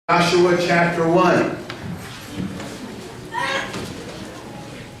Joshua chapter 1.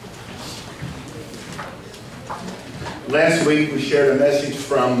 Last week we shared a message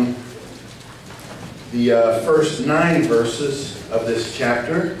from the first 9 verses of this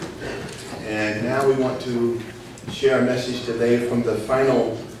chapter, and now we want to share a message today from the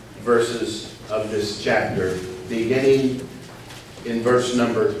final verses of this chapter, beginning in verse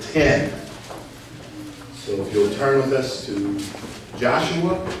number 10. So if you'll turn with us to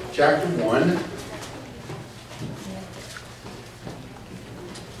Joshua chapter 1.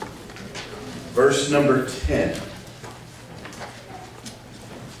 Verse number 10.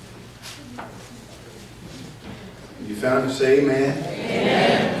 You found it? Say amen.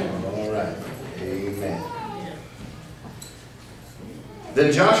 Amen. All right. Amen.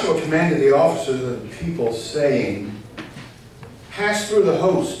 Then Joshua commanded the officers of the people, saying, "Pass through the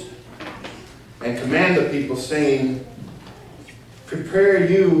host, and command the people, saying, Prepare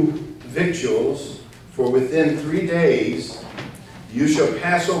you victuals, for within 3 days you shall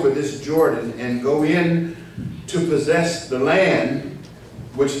pass over this Jordan and go in to possess the land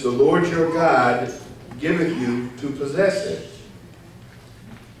which the Lord your God giveth you to possess it.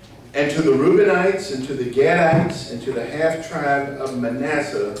 And to the Reubenites, and to the Gadites, and to the half-tribe of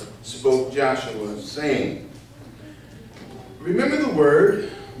Manasseh spoke Joshua, saying, Remember the word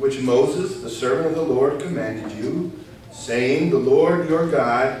which Moses, the servant of the Lord, commanded you, saying, The Lord your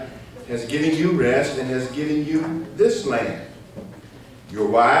God has given you rest and has given you this land. Your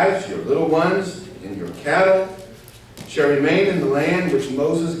wives, your little ones, and your cattle shall remain in the land which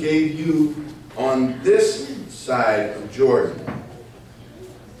Moses gave you on this side of Jordan.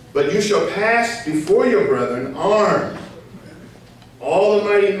 But you shall pass before your brethren armed, all the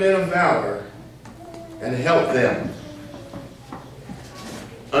mighty men of valor, and help them,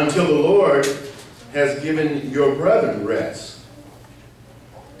 until the Lord has given your brethren rest,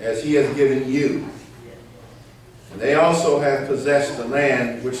 as he has given you. And they also have possessed the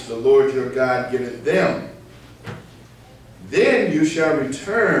land which the Lord your God giveth them. Then you shall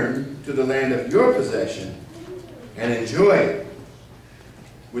return to the land of your possession and enjoy it,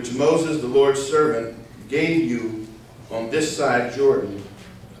 which Moses, the Lord's servant, gave you on this side Jordan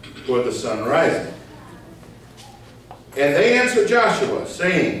toward the sun rising. And they answered Joshua,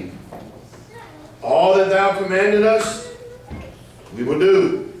 saying, All that thou commanded us, we will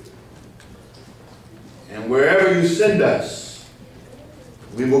do. And wherever you send us,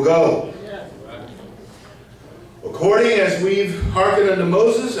 we will go. According as we've hearkened unto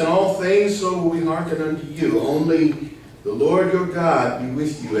Moses in all things, so will we hearken unto you. Only the Lord your God be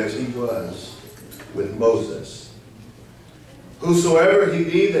with you as he was with Moses. Whosoever he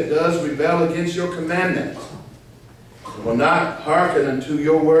be that does rebel against your commandment, and will not hearken unto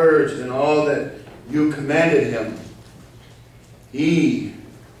your words and all that you commanded him, he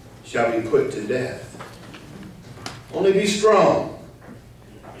shall be put to death. Only be strong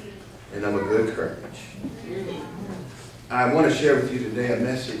and of a good courage." I want to share with you today a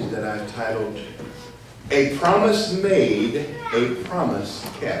message that I've titled, A Promise Made, a Promise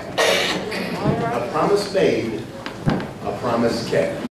Kept. A promise made, a promise kept.